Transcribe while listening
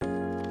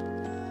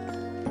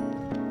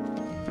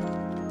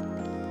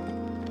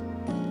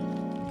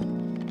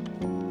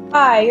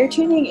Hi, you're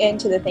tuning in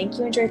to the Thank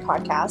You Enjoy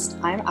podcast.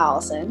 I'm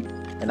Allison.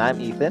 And I'm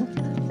Ethan.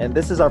 And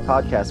this is our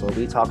podcast where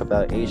we talk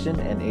about Asian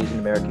and Asian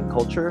American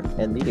culture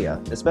and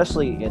media,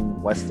 especially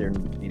in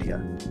Western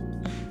media.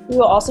 We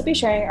will also be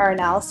sharing our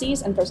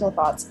analyses and personal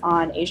thoughts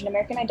on Asian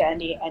American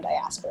identity and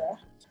diaspora.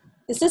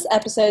 This is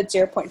episode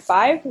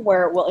 0.5,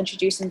 where we'll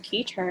introduce some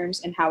key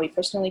terms and how we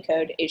personally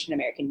code Asian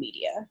American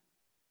media.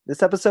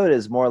 This episode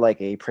is more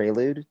like a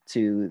prelude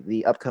to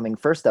the upcoming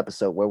first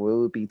episode where we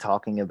will be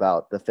talking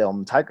about the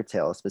film Tiger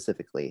Tail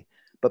specifically.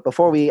 But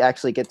before we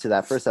actually get to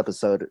that first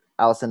episode,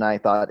 Alice and I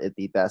thought it'd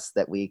be best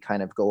that we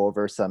kind of go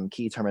over some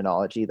key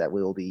terminology that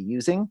we will be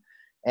using.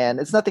 And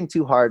it's nothing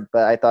too hard,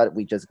 but I thought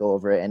we'd just go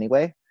over it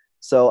anyway.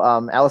 So,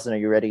 Allison, are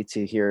you ready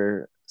to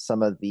hear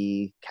some of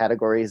the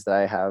categories that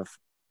I have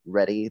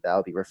ready that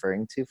I'll be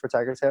referring to for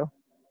Tiger Tail?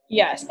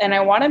 Yes, and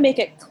I want to make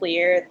it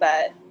clear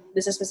that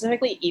this is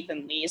specifically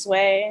Ethan Lee's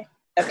way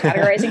of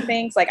categorizing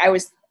things. Like I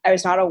was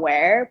not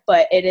aware,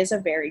 but it is a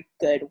very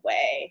good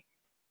way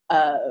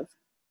of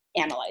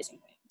analyzing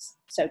things.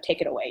 So take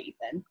it away,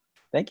 Ethan.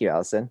 Thank you,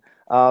 Allison.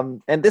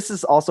 And this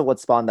is also what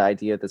spawned the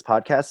idea of this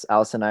podcast.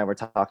 Allison and I were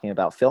talking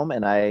about film,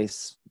 and I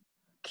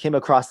came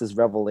across this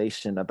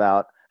revelation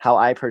about how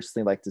I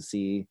personally like to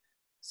see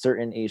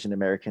certain Asian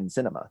American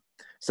cinema.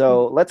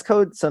 So let's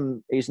code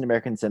some Asian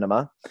American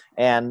cinema.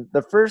 And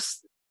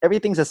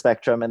everything's a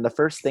spectrum. And the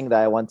first thing that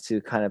I want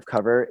to kind of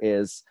cover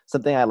is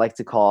something I like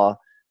to call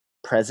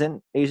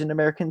present Asian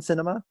American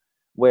cinema,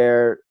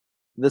 where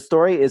the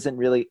story isn't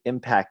really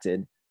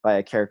impacted by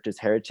a character's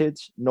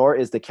heritage, nor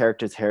is the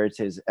character's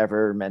heritage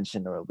ever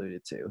mentioned or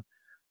alluded to.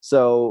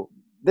 So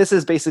this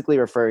is basically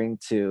referring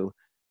to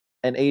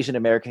an Asian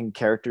American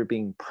character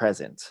being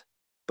present,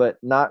 but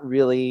not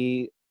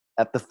really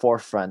at the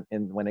forefront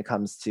when it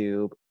comes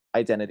to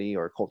identity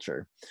or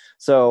culture.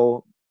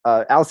 So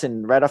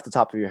Allison, right off the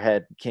top of your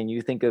head, can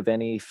you think of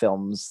any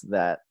films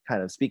that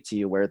kind of speak to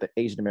you where the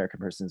Asian American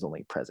person is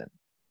only present?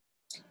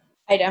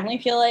 I definitely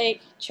feel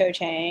like Cho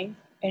Chang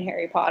in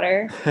Harry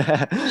Potter.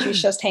 She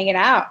was just hanging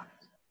out.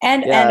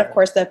 And of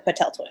course the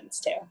Patel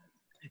twins too.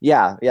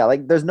 Yeah.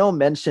 Like there's no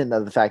mention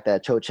of the fact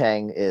that Cho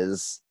Chang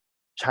is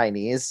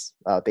Chinese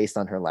based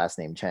on her last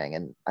name Chang.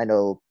 And I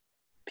know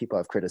people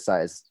have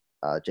criticized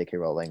J.K.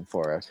 Rowling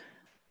for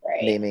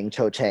naming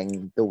Cho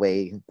Chang the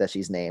way that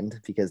she's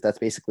named, because that's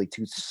basically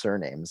two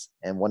surnames,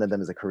 and one of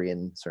them is a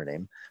Korean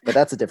surname. But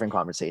that's a different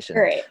conversation.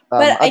 Right.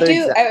 But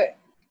I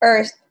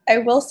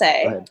will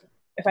say,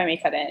 if I may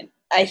cut in,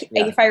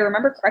 if I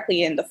remember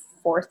correctly, in the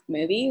fourth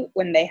movie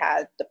when they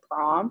had the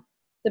prom,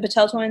 the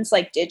Patel twins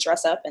did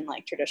dress up in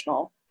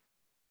traditional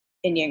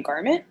Indian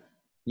garment.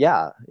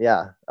 Yeah.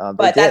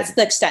 But that's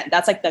the extent.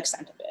 That's the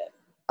extent of it.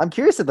 I'm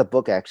curious if the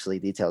book actually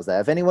details that.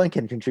 If anyone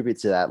can contribute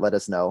to that, let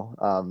us know.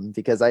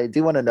 Because I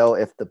do want to know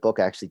if the book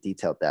actually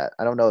detailed that.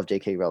 I don't know if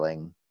J.K.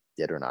 Rowling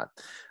did or not.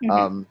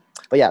 Mm-hmm.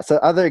 But yeah, so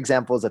other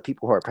examples of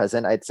people who are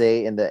present, I'd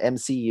say in the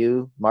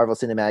MCU, Marvel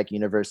Cinematic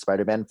Universe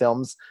Spider-Man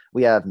films,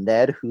 we have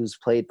Ned, who's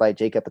played by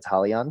Jacob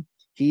Batalon.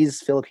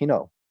 He's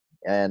Filipino.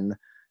 And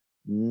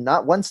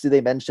not once do they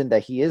mention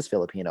that he is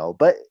Filipino,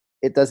 but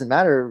it doesn't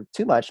matter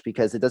too much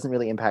because it doesn't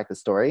really impact the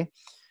story.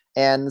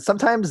 And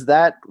sometimes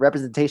that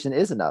representation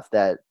is enough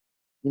that,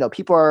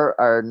 people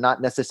are not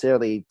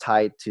necessarily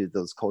tied to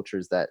those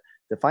cultures that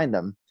define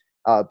them.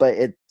 But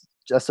it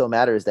just so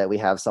matters that we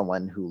have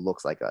someone who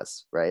looks like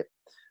us, right?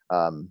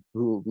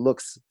 Who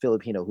looks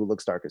Filipino, who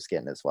looks darker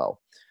skin as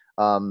well.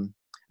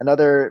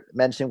 Another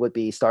mention would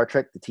be Star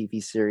Trek, the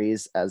TV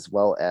series, as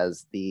well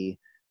as the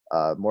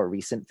more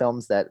recent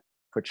films that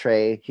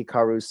portray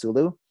Hikaru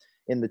Sulu.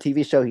 In the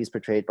TV show, he's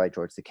portrayed by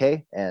George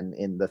Takei, and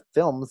in the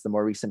films, the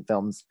more recent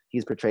films,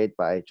 he's portrayed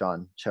by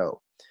John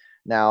Cho.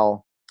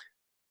 Now,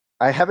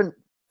 I haven't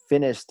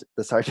finished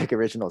the Star Trek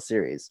original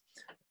series,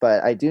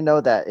 but I do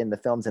know that in the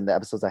films and the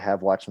episodes I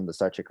have watched from the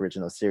Star Trek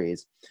original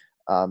series,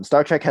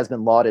 Star Trek has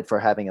been lauded for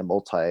having a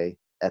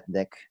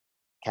multi-ethnic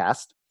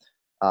cast,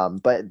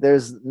 but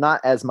there's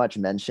not as much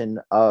mention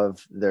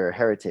of their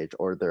heritage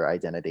or their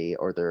identity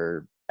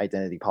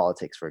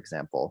politics, for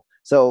example.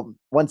 So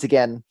once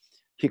again,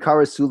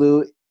 Hikaru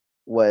Sulu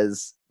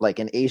was like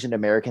an Asian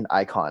American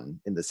icon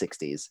in the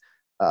 60s.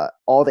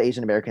 All the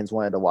Asian Americans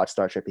wanted to watch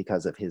Star Trek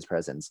because of his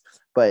presence,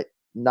 but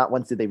not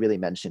once did they really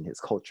mention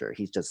his culture.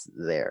 He's just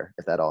there,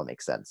 if that all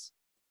makes sense.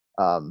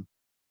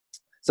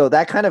 So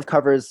that kind of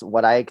covers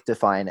what I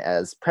define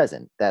as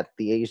present, that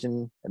the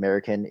Asian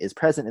American is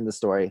present in the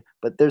story,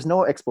 but there's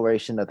no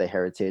exploration of the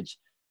heritage,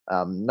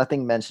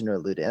 nothing mentioned or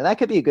alluded. And that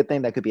could be a good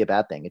thing, that could be a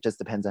bad thing. It just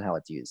depends on how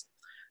it's used.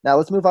 Now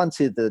let's move on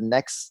to the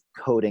next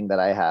coding that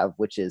I have,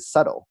 which is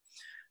subtle.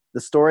 The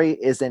story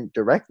isn't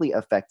directly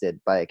affected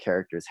by a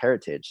character's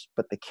heritage,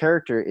 but the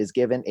character is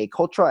given a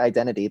cultural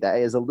identity that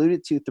is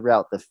alluded to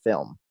throughout the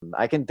film.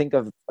 I can think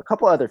of a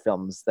couple other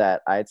films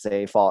that I'd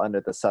say fall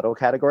under the subtle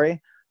category.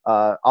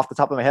 Off the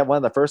top of my head, one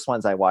of the first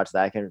ones I watched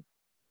that I can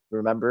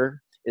remember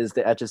is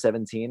The Edge of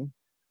 17.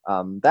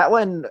 That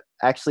one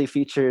actually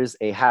features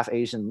a half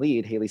Asian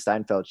lead, Haley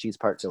Steinfeld. She's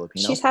part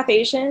Filipino. She's half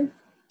Asian?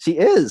 She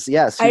is,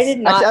 yes. I did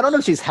not. Actually, I don't know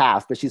if she's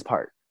half, but she's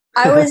part.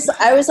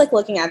 I was like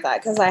looking at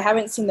that because I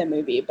haven't seen the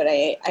movie, but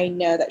I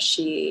know that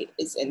she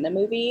is in the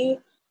movie,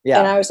 and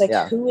Yeah, I was like,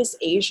 yeah, who is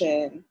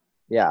Asian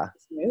yeah. in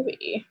this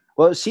movie?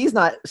 Well, she's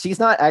not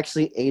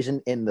actually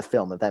Asian in the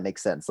film, if that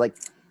makes sense. Like,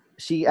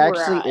 she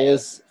actually Right.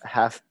 is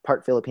half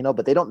part Filipino,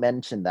 but they don't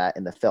mention that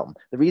in the film.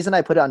 The reason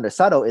I put it under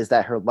subtle is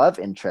that her love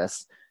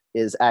interest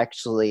is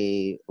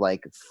actually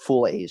like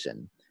full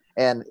Asian.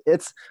 And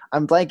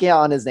I'm blanking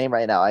out on his name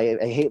right now. I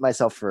hate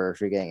myself for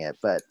forgetting it,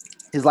 but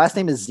his last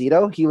name is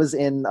Zito. He was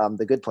in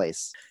The Good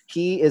Place.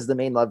 He is the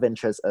main love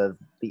interest of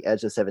The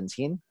Edge of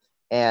 17,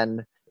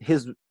 and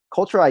his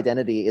cultural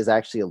identity is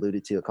actually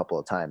alluded to a couple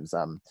of times.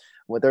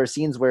 There are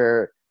scenes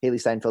where Haley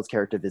Steinfeld's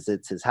character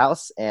visits his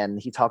house, and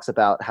he talks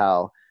about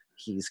how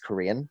he's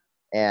Korean,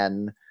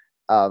 and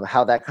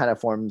how that kind of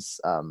forms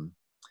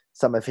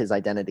some of his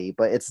identity.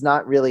 But it's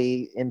not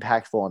really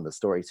impactful in the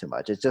story too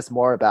much. It's just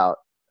more about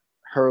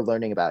her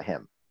learning about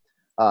him.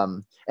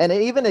 And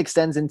it even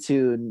extends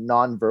into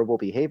nonverbal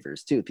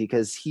behaviors too,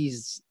 because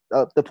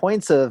the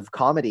points of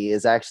comedy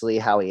is actually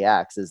how he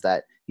acts, is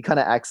that he kind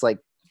of acts like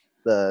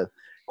the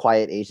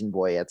quiet Asian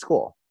boy at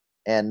school.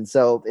 And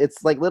so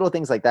it's like little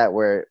things like that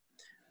where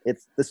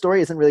the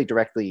story isn't really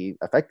directly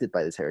affected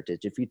by this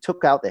heritage. If you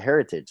took out the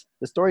heritage,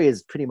 the story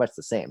is pretty much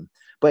the same,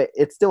 but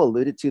it's still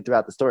alluded to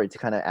throughout the story to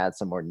kind of add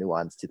some more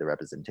nuance to the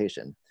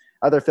representation.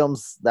 Other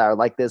films that are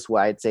like this,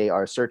 what I'd say,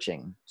 are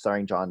Searching,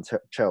 starring John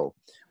Cho,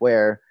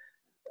 where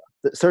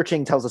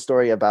Searching tells a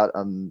story about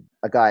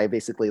a guy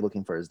basically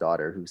looking for his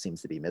daughter who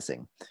seems to be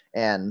missing,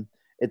 and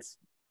it's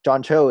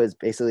John Cho is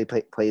basically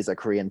plays a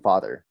Korean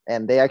father,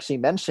 and they actually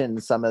mention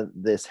some of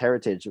this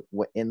heritage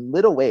in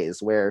little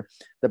ways, where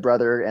the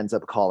brother ends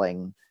up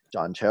calling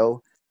John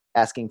Cho,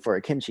 asking for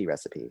a kimchi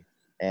recipe,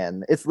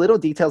 and it's little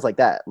details like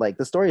that. Like,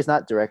 the story is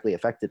not directly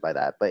affected by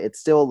that, but it's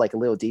still like a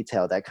little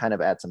detail that kind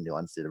of adds some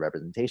nuance to the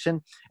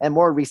representation. And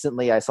more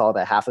recently, I saw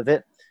the half of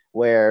it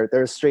where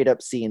there's straight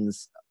up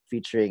scenes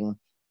featuring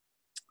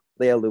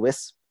Leah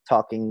Lewis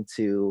talking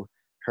to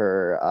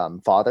her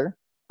father,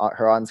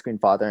 her on-screen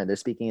father, and they're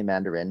speaking in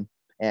Mandarin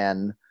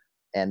and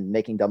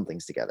making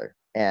dumplings together.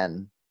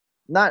 And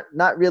not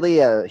really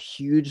a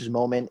huge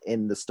moment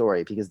in the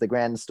story, because the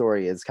grand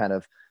story is kind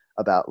of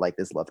about like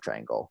this love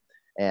triangle,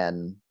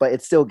 but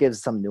it still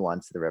gives some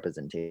nuance to the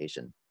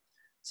representation.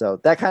 So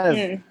that kind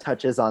of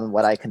touches on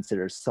what I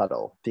consider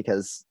subtle,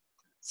 because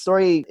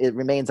story, it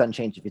remains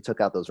unchanged if you took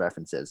out those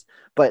references,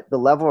 but the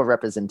level of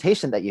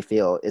representation that you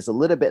feel is a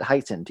little bit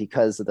heightened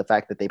because of the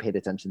fact that they paid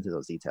attention to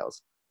those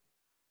details.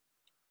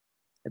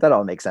 If that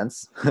all makes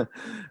sense.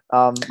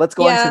 Let's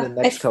go on to the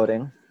Yeah, next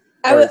coding.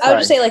 I would just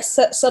Sorry. say like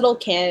subtle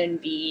can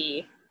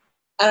be,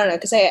 I don't know,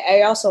 because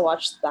I also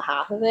watched the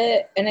half of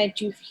it, and I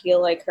do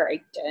feel like her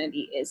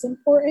identity is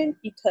important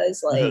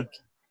because Mhm. like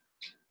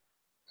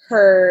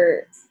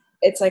her,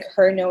 it's like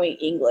her knowing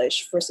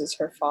English versus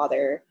her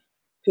father,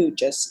 who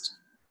just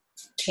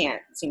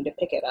can't seem to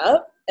pick it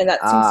up, and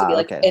that seems to be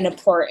like Okay. an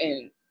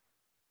important,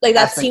 like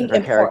that Aspect of seemed her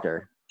important.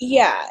 character.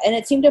 Yeah, and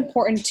it seemed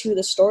important to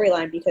the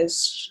storyline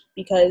because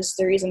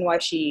the reason why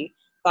she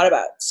thought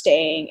about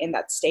staying in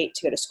that state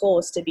to go to school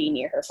was to be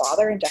near her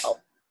father and to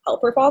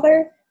help her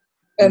father.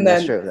 And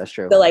That's then true. That's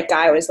true. the like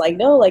guy was like,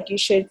 no, like you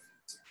should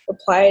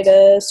apply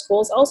to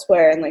schools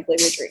elsewhere and like live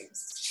your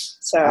dreams.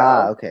 So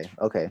Okay.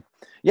 Okay.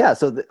 Yeah.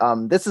 So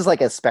this is like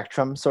a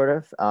spectrum, sort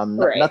of.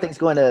 right. Nothing's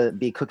going to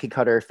be cookie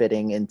cutter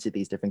fitting into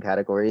these different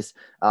categories,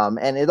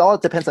 and it all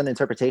depends on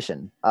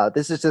interpretation.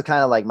 This is just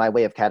kind of like my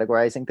way of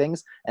categorizing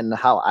things and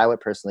how I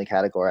would personally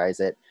categorize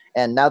it.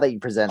 And now that you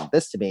present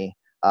this to me,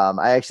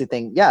 I actually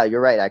think, yeah,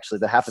 you're right. Actually,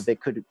 the half of it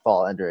could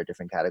fall under a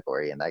different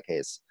category in that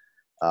case.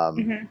 Um,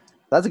 Mm-hmm.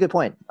 that's a good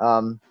point.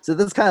 So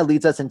this kind of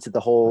leads us into the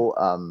whole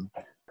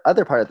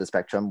other part of the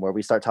spectrum where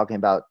we start talking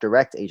about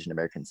direct Asian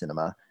American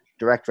cinema,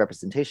 direct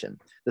representation.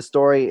 The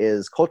story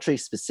is culturally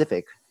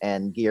specific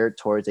and geared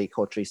towards a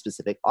culturally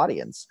specific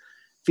audience.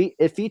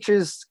 It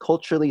features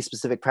culturally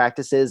specific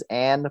practices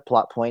and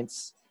plot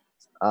points,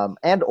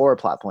 and/or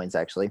plot points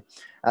actually,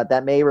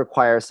 that may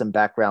require some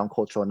background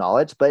cultural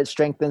knowledge, but it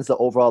strengthens the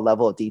overall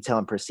level of detail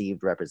and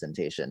perceived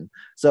representation.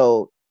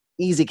 So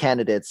easy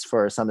candidates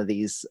for some of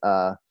these,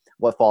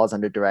 what falls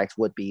under direct,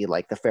 would be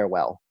like The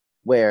Farewell,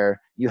 where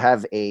you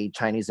have a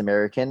Chinese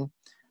American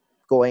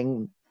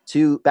going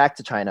back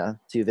to China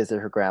to visit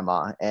her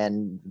grandma,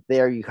 and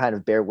there you kind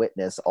of bear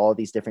witness all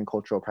these different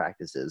cultural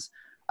practices.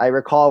 I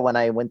recall when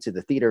I went to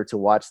the theater to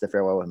watch The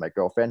Farewell with my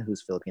girlfriend,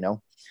 who's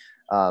Filipino,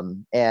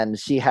 and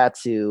she had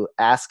to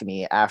ask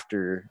me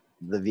after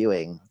the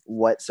viewing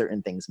what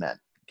certain things meant,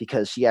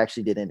 because she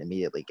actually didn't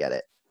immediately get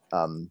it.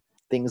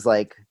 Things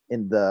like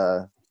in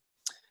the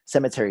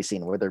cemetery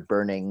scene where they're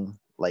burning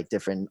like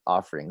different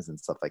offerings and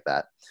stuff like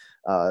that.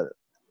 Uh,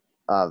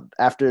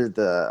 After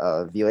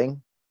the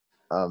viewing,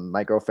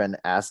 my girlfriend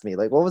asked me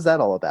like, what was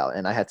that all about?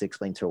 And I had to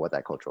explain to her what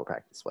that cultural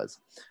practice was.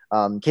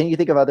 Can you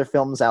think of other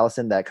films,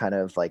 Allison, that kind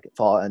of like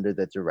fall under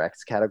the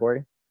direct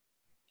category?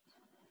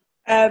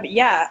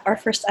 Yeah, our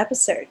first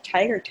episode,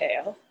 Tiger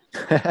Tail.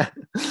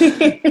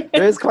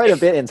 There is quite a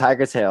bit in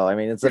Tiger Tail. I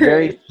mean, it's a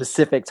very Right.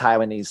 specific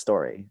Taiwanese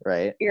story,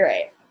 right? You're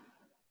right.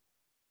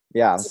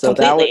 Yeah, so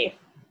that would, Completely.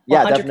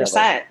 yeah, definitely.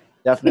 100%.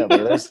 Definitely.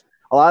 There's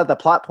a lot of the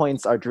plot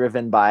points are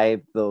driven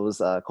by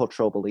those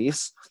cultural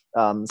beliefs.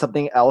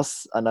 Something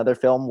else, another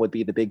film would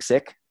be The Big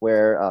Sick,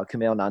 where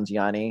Kumail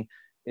Nanjiani,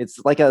 it's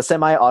like a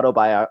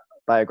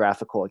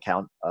semi-autobiographical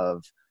account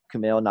of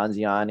Kumail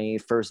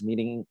Nanjiani first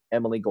meeting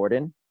Emily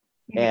Gordon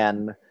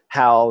and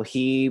how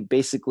he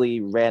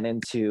basically ran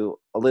into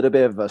a little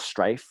bit of a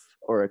strife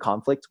or a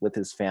conflict with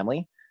his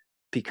family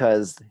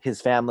because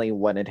his family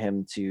wanted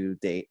him to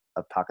date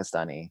a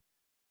Pakistani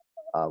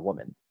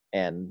woman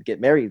and get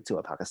married to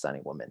a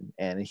Pakistani woman.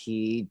 And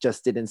he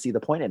just didn't see the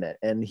point in it.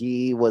 And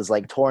he was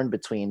like torn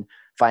between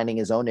finding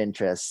his own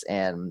interests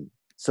and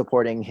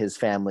supporting his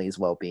family's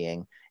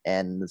well-being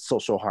and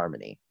social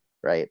harmony,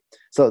 right?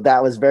 So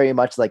that was very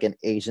much like an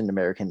Asian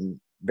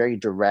American, very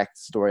direct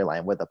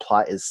storyline where the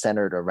plot is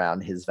centered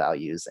around his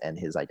values and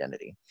his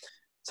identity.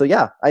 So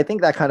yeah, I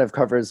think that kind of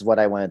covers what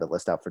I wanted to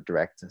list out for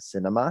direct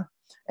cinema.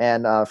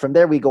 And from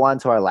there, we go on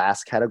to our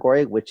last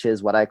category, which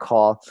is what I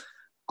call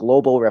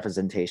global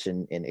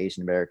representation in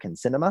Asian American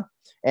cinema.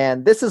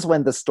 And this is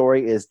when the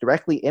story is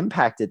directly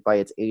impacted by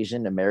its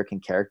Asian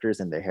American characters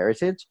and their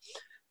heritage.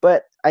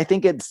 But I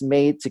think it's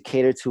made to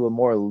cater to a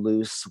more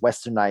loose,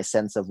 westernized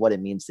sense of what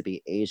it means to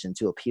be Asian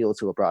to appeal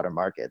to a broader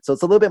market. So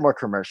it's a little bit more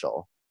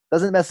commercial.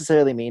 Doesn't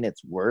necessarily mean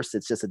it's worse.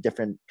 It's just a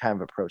different kind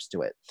of approach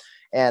to it.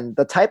 And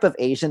the type of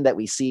Asian that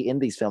we see in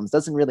these films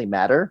doesn't really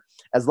matter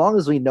as long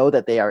as we know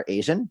that they are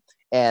Asian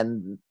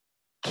and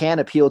can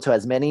appeal to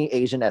as many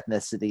Asian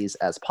ethnicities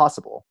as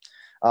possible.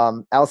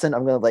 Allison,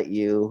 I'm going to let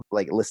you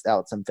like list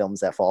out some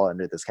films that fall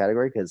under this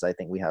category because I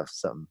think we have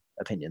some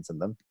opinions on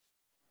them.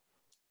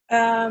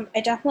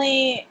 I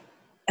definitely,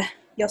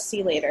 you'll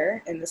see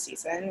later in the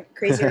season,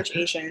 Crazy Rich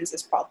Asians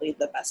is probably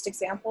the best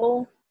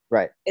example.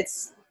 Right.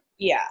 It's,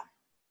 yeah.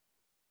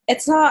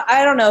 It's not,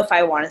 I don't know if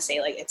I want to say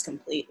like it's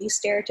completely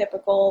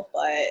stereotypical,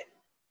 but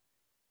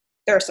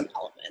there are some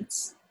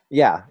elements.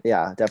 Yeah,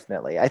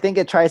 definitely. I think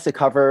it tries to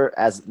cover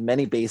as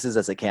many bases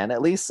as it can,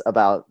 at least,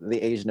 about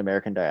the Asian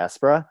American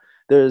diaspora.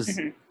 There's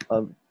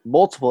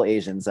multiple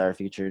Asians that are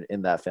featured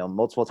in that film,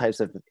 multiple types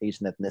of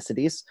Asian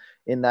ethnicities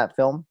in that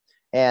film.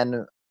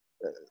 And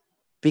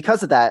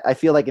because of that, I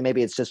feel like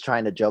maybe it's just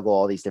trying to juggle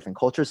all these different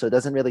cultures. So it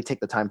doesn't really take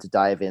the time to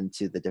dive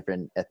into the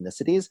different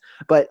ethnicities.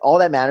 But all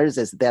that matters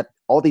is that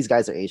all these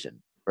guys are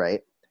Asian, right?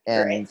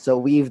 And so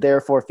we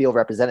therefore feel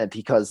represented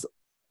because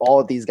all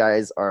of these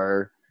guys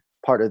are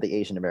part of the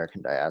Asian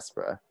American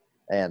diaspora.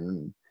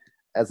 And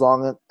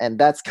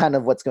that's kind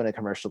of what's going to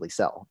commercially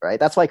sell, right?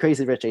 That's why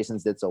Crazy Rich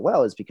Asians did so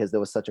well, is because there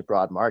was such a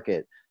broad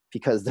market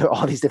because there are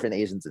all these different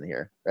Asians in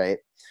here, right?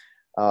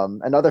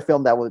 Another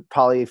film that would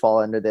probably fall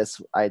under this,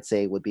 I'd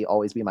say, would be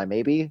Always Be My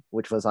Maybe,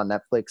 which was on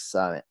Netflix,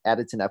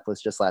 added to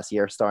Netflix just last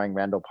year, starring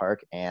Randall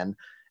Park and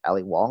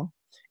Ali Wong.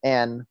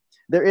 And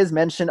there is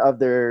mention of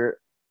their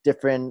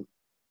different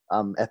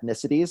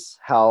ethnicities,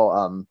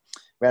 how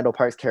Randall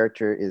Park's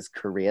character is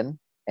Korean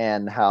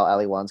and how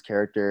Ali Wong's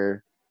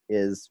character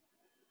is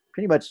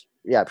pretty much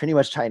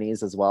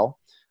Chinese as well.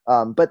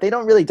 But they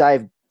don't really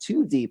dive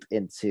too deep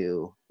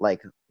into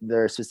like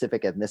their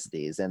specific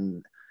ethnicities,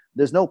 and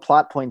there's no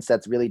plot points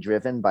that's really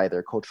driven by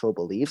their cultural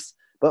beliefs.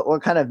 But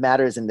what kind of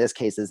matters in this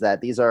case is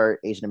that these are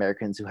Asian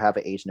Americans who have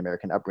an Asian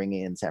American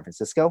upbringing in San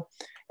Francisco,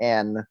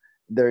 and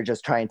they're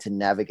just trying to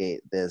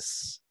navigate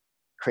this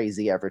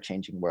crazy,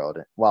 ever-changing world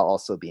while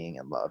also being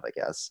in love, I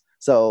guess.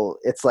 So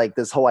it's like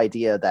this whole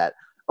idea that,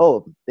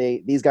 oh,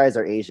 these guys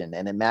are Asian,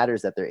 and it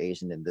matters that they're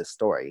Asian in this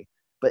story,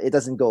 but it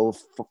doesn't go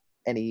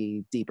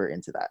any deeper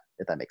into that,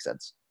 if that makes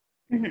sense.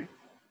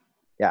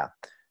 Yeah.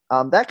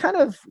 That kind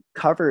of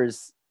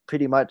covers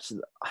pretty much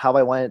how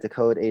I wanted to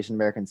code Asian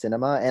American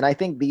cinema. And I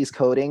think these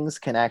codings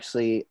can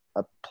actually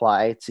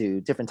apply to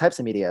different types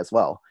of media as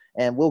well.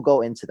 And we'll go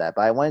into that,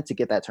 but I wanted to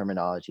get that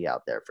terminology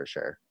out there for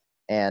sure.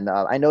 And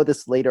I know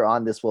this later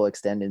on, this will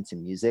extend into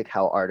music,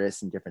 how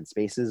artists in different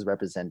spaces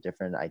represent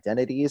different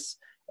identities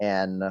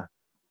and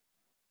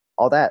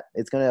all that.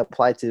 It's going to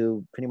apply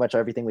to pretty much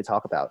everything we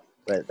talk about.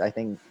 But I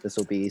think this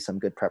will be some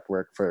good prep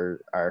work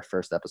for our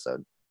first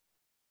episode.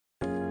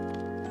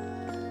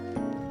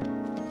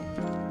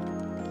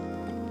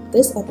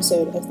 This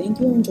episode of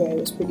Thank You Enjoy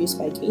was produced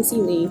by Casey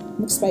Lee,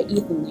 mixed by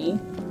Ethan Lee,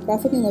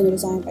 graphic and logo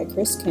design by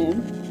Chris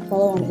Kim,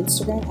 follow on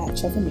Instagram at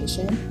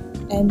Chefimation,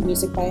 and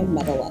music by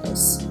Meta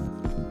Lettuce.